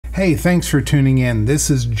Hey, thanks for tuning in.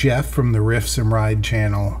 This is Jeff from the Riffs and Ride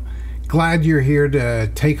channel. Glad you're here to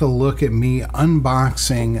take a look at me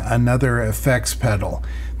unboxing another effects pedal.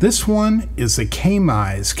 This one is the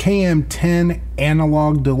KMISE KM10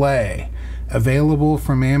 Analog Delay, available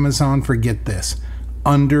from Amazon for, get this,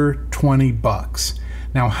 under 20 bucks.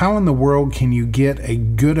 Now, how in the world can you get a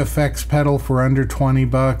good effects pedal for under 20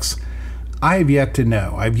 bucks? I've yet to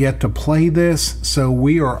know. I've yet to play this, so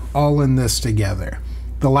we are all in this together.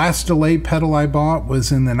 The last delay pedal I bought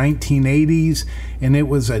was in the 1980s, and it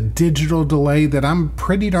was a digital delay that I'm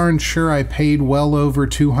pretty darn sure I paid well over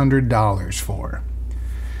 $200 for.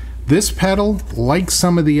 This pedal, like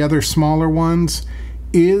some of the other smaller ones,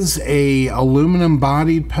 is a aluminum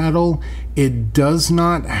bodied pedal. It does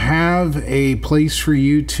not have a place for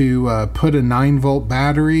you to put a 9-volt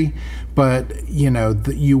battery, but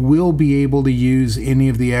you will be able to use any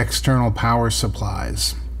of the external power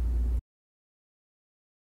supplies.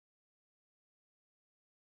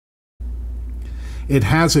 It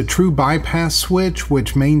has a true bypass switch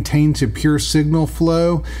which maintains a pure signal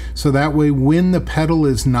flow, so that way when the pedal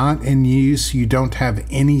is not in use you don't have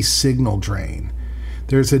any signal drain.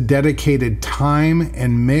 There's a dedicated time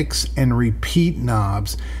and mix and repeat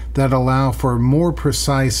knobs that allow for more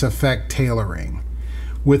precise effect tailoring.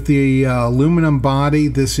 With the aluminum body,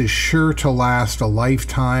 this is sure to last a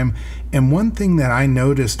lifetime, and one thing that I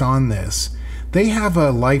noticed on this, they have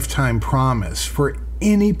a lifetime promise. For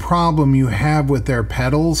any problem you have with their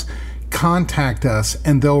pedals, contact us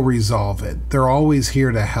and they'll resolve it. They're always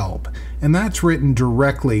here to help, and that's written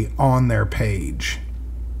directly on their page.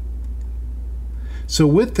 So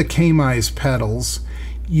with the KMISE pedals,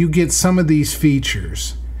 you get some of these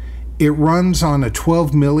features. It runs on a 12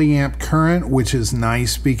 milliamp current, which is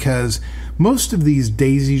nice because most of these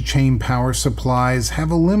daisy chain power supplies have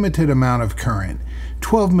a limited amount of current.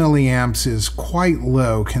 12 milliamps is quite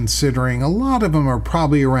low considering a lot of them are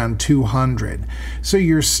probably around 200. So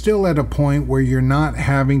you're still at a point where you're not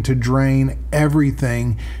having to drain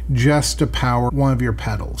everything just to power one of your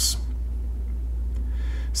pedals.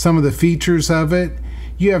 Some of the features of it,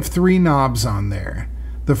 you have 3 knobs on there.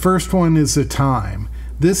 The first one is the time.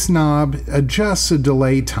 This knob adjusts the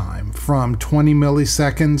delay time from 20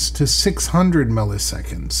 milliseconds to 600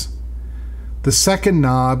 milliseconds. The second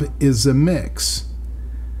knob is the mix.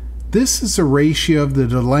 This is a ratio of the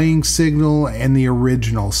delaying signal and the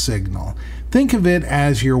original signal. Think of it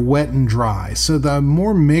as your wet and dry. So the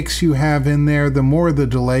more mix you have in there, the more the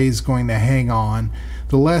delay is going to hang on.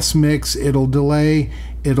 The less mix, it'll delay,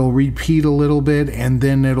 it'll repeat a little bit, and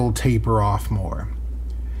then it'll taper off more.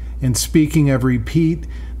 And speaking of repeat,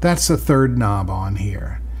 that's the third knob on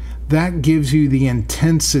here. That gives you the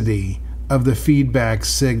intensity of the feedback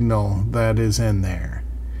signal that is in there.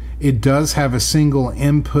 It does have a single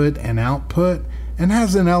input and output and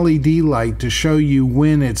has an LED light to show you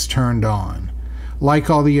when it's turned on.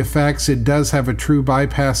 Like all the effects, it does have a true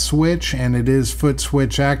bypass switch and it is foot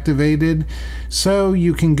switch activated, so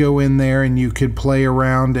you can go in there and you could play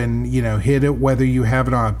around and hit it, whether you have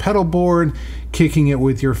it on a pedal board, kicking it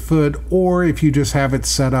with your foot, or if you just have it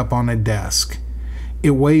set up on a desk.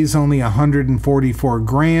 It weighs only 144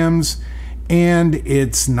 grams and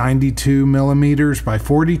it's 92 millimeters by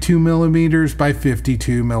 42 millimeters by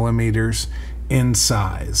 52 millimeters in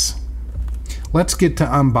size. Let's get to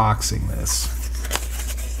unboxing this.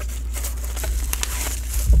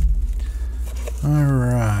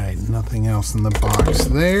 Alright, nothing else in the box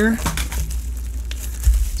there.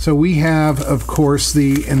 So we have, of course,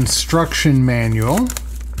 the instruction manual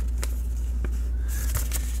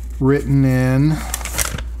written in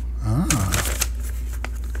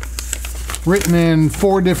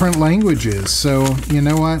 4 different languages. So you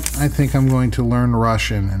know what? I think I'm going to learn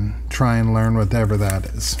Russian and try and learn whatever that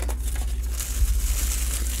is.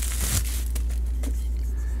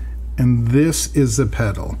 And this is the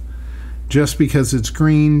pedal. Just because it's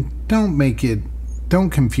green, don't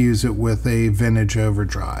confuse it with a vintage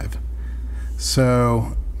overdrive.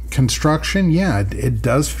 So construction, yeah, it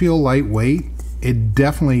does feel lightweight. It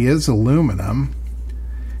definitely is aluminum.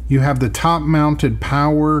 You have the top mounted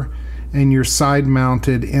power and your side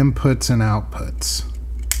mounted inputs and outputs.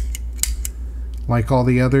 Like all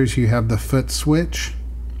the others, you have the foot switch.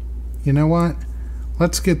 You know what?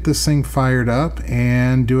 Let's get this thing fired up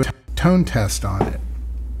and do a tone test on it.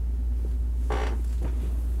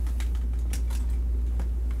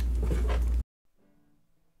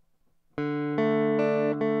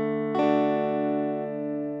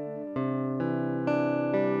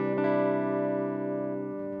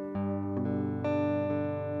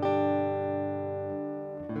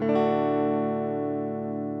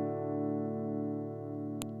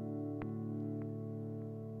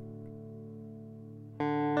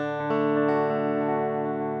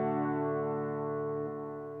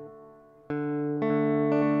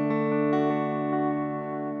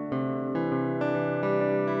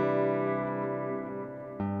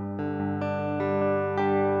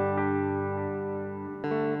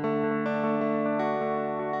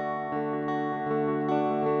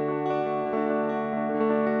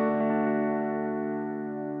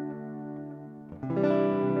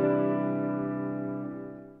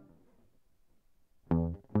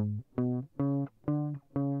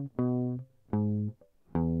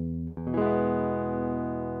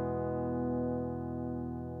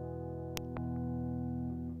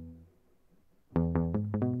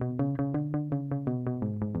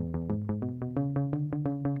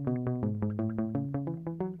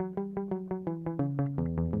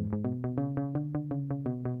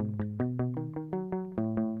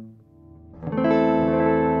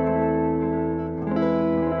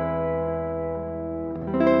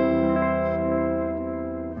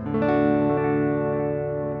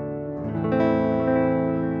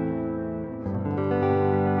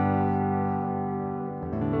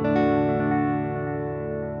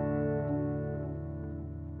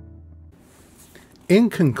 In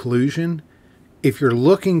conclusion, if you're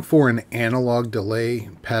looking for an analog delay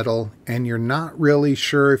pedal and you're not really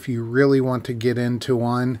sure if you really want to get into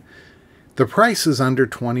one, the price is under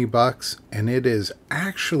 20 bucks and it is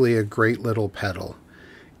actually a great little pedal.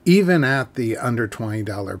 Even at the under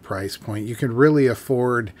 $20 price point, you can really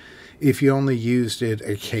afford if you only used it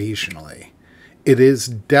occasionally. It is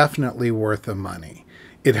definitely worth the money.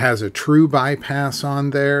 It has a true bypass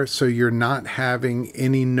on there, so you're not having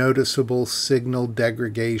any noticeable signal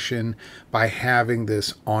degradation by having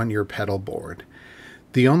this on your pedal board.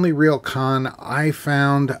 The only real con I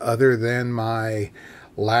found, other than my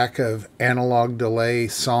lack of analog delay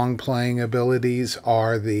song playing abilities,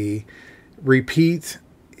 are the repeat.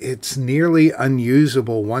 It's nearly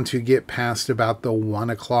unusable once you get past about the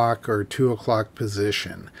 1 o'clock or 2 o'clock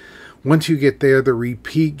position. Once you get there, the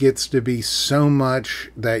repeat gets to be so much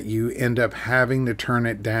that you end up having to turn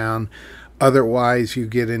it down. Otherwise, you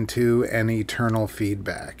get into an eternal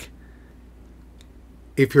feedback.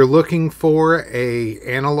 If you're looking for an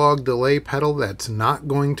analog delay pedal that's not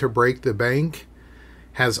going to break the bank,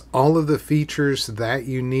 has all of the features that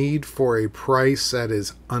you need for a price that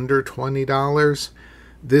is under $20,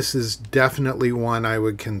 this is definitely one I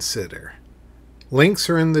would consider. Links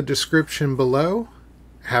are in the description below.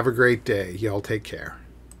 Have a great day. Y'all take care.